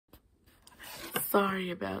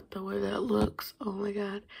Sorry about the way that looks. Oh my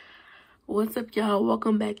god. What's up, y'all?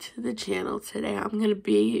 Welcome back to the channel. Today I'm gonna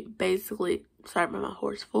be sorry about my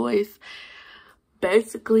hoarse voice.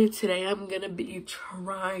 Basically today I'm gonna be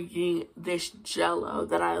trying this Jell-O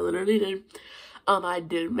that I literally did. I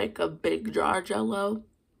did make a big jar Jell-O.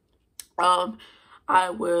 I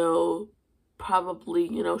will probably,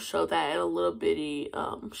 show that in a little bitty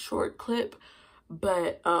short clip,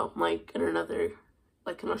 but like in another,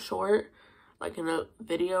 like in a short, like in a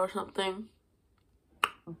video or something.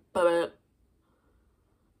 But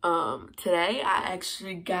today I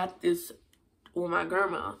actually got this, well, my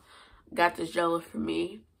grandma got this Jell-O for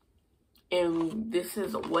me, and this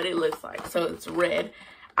is what it looks like. So it's red.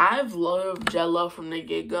 I've loved Jell-O from the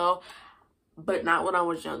get-go, but not when I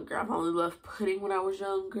was younger. I've only loved pudding when I was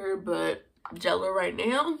younger, but Jell-O right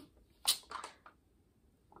now,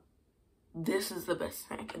 this is the best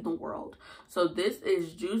snack in the world. So this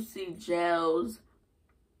is Juicy Jel's.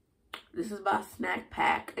 This is by Snack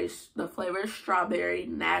Pack. The flavor is strawberry,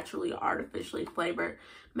 naturally artificially flavored,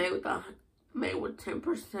 made with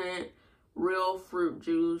 10% real fruit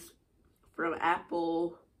juice from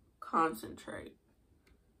apple concentrate.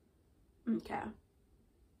 Okay.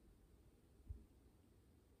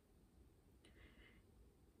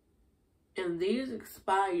 And these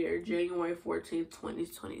expire January 14th,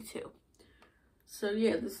 2022. So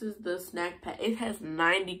yeah, this is the snack pack. It has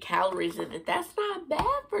 90 calories in it. That's not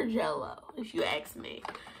bad for Jell-O, if you ask me.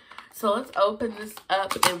 So let's open this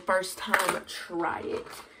up and first time try it.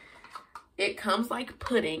 It comes like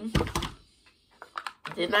pudding.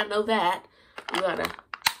 Did not know that. You gotta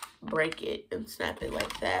break it and snap it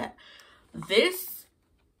like that. This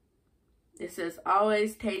says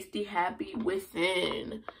always tasty, happy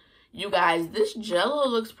within. You guys, this Jell-O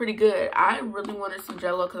looks pretty good. I really wanted some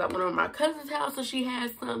Jell-O because I went over to my cousin's house and she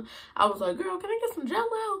had some. I was like, girl, can I get some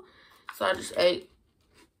Jell-O? So I just ate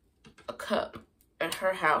a cup at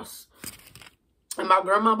her house. And my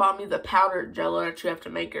grandma bought me the powdered Jell-O that you have to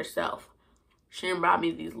make yourself. She didn't buy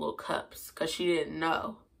me these little cups because she didn't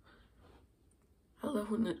know. I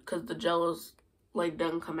love when because the Jell-O's like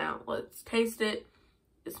done come out. Let's taste it.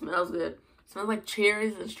 It smells good. Smells like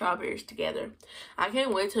cherries and strawberries together. I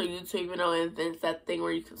can't wait till YouTube, invents that thing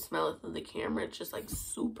where you can smell it through the camera. It's just like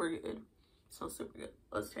super good. It smells super good.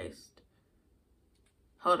 Let's taste.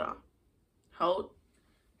 Hold on.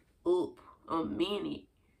 Oop. A mini.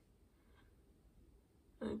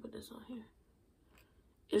 Let me put this on here.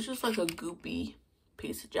 It's just like a goopy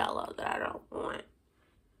piece of Jell-O that I don't want.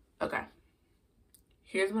 Okay.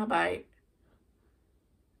 Here's my bite.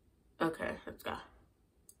 Okay, let's go.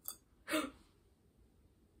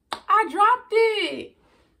 I dropped it.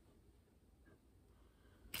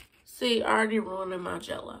 See, I already ruined my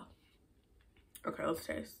Jell-O. Okay, let's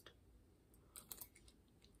taste.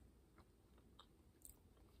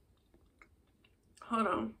 Hold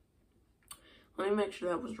on. Let me make sure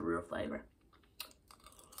that was the real flavor.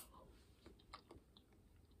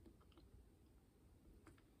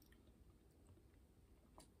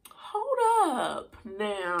 Hold up.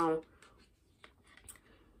 Now,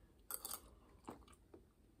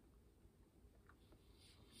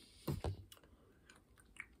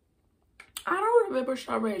 I don't remember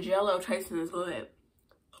strawberry Jell-O tasting this good.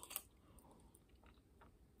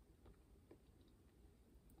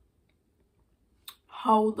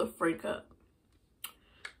 Hold the freak up.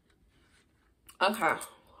 Okay.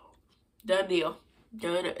 Done deal.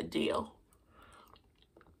 Done deal.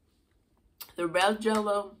 The red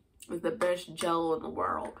Jell-O is the best Jell-O in the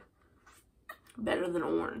world. Better than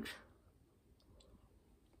orange.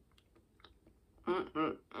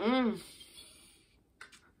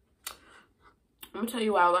 Let me tell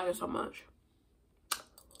you why I like it so much.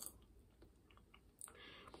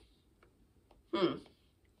 The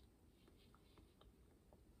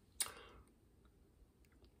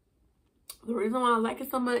reason why I like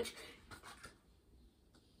it so much,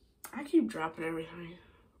 I keep dropping everything.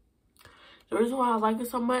 The reason why I like it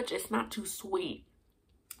so much, it's not too sweet.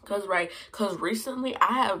 Cause recently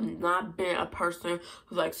I have not been a person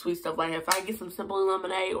who likes sweet stuff. Like if I get some Simply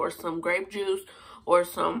lemonade or some grape juice or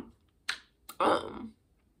some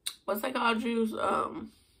what's that called juice?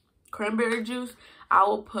 Cranberry juice, I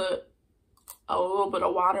will put a little bit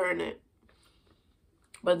of water in it.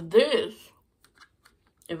 But this,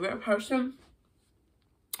 if you're a person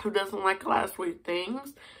who doesn't like a lot of sweet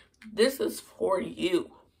things, this is for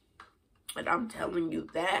you. And I'm telling you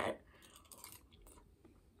that.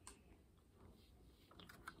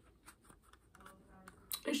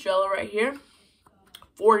 This Jell-O right here,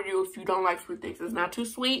 for you if you don't like sweet things. It's not too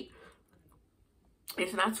sweet.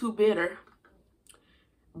 It's not too bitter.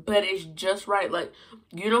 but it's just right. Like,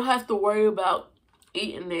 you don't have to worry about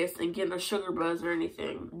eating this and getting a sugar buzz or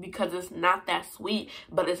anything, because it's not that sweet,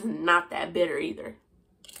 but it's not that bitter either.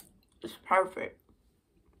 It's perfect.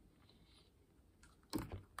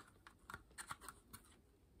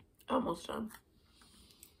 Almost done.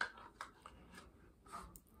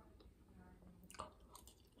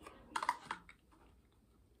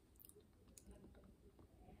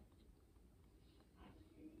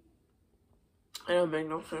 It don't make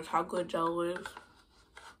no sense how good Jell-O is.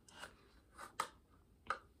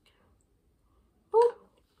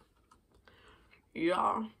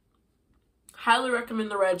 Y'all, highly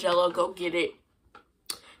recommend the red Jell-O. Go get it.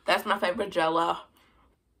 That's my favorite Jell-O.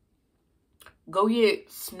 Go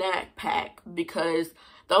get Snack Pack, because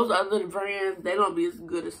those other brands, they don't be as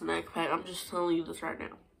good as Snack Pack. I'm just telling you this right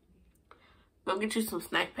now. Go get you some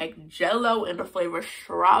Snack Pack Jell-O in the flavor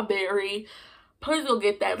strawberry. Please go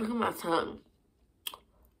get that. Look at my tongue.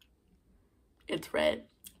 It's red.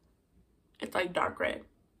 It's like dark red.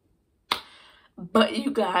 But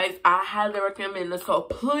you guys, I highly recommend this, so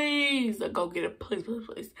please go get it. Please, please,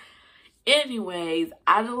 please. Anyways,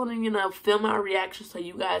 I just want to, you know, film my reaction so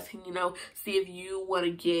you guys can, you know, see if you want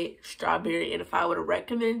to get strawberry and if I would have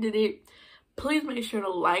recommended it. Please make sure to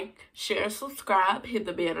like, share, subscribe, hit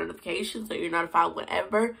the bell notification so you're notified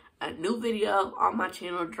whenever a new video on my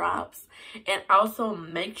channel drops. And also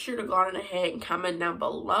make sure to go on ahead and comment down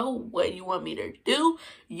below what you want me to do.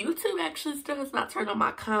 YouTube actually still has not turned on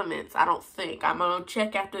my comments, I don't think. I'm going to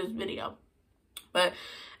check after this video. But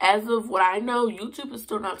as of what I know, YouTube is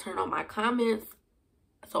still not turned on my comments,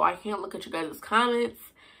 so I can't look at you guys' comments.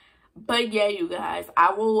 But yeah, you guys,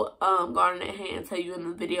 I will go on ahead and tell you in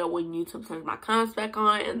the video when YouTube turns my comments back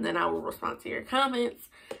on, and then I will respond to your comments.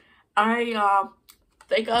 Alright, y'all.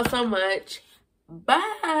 Thank y'all so much.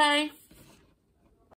 Bye.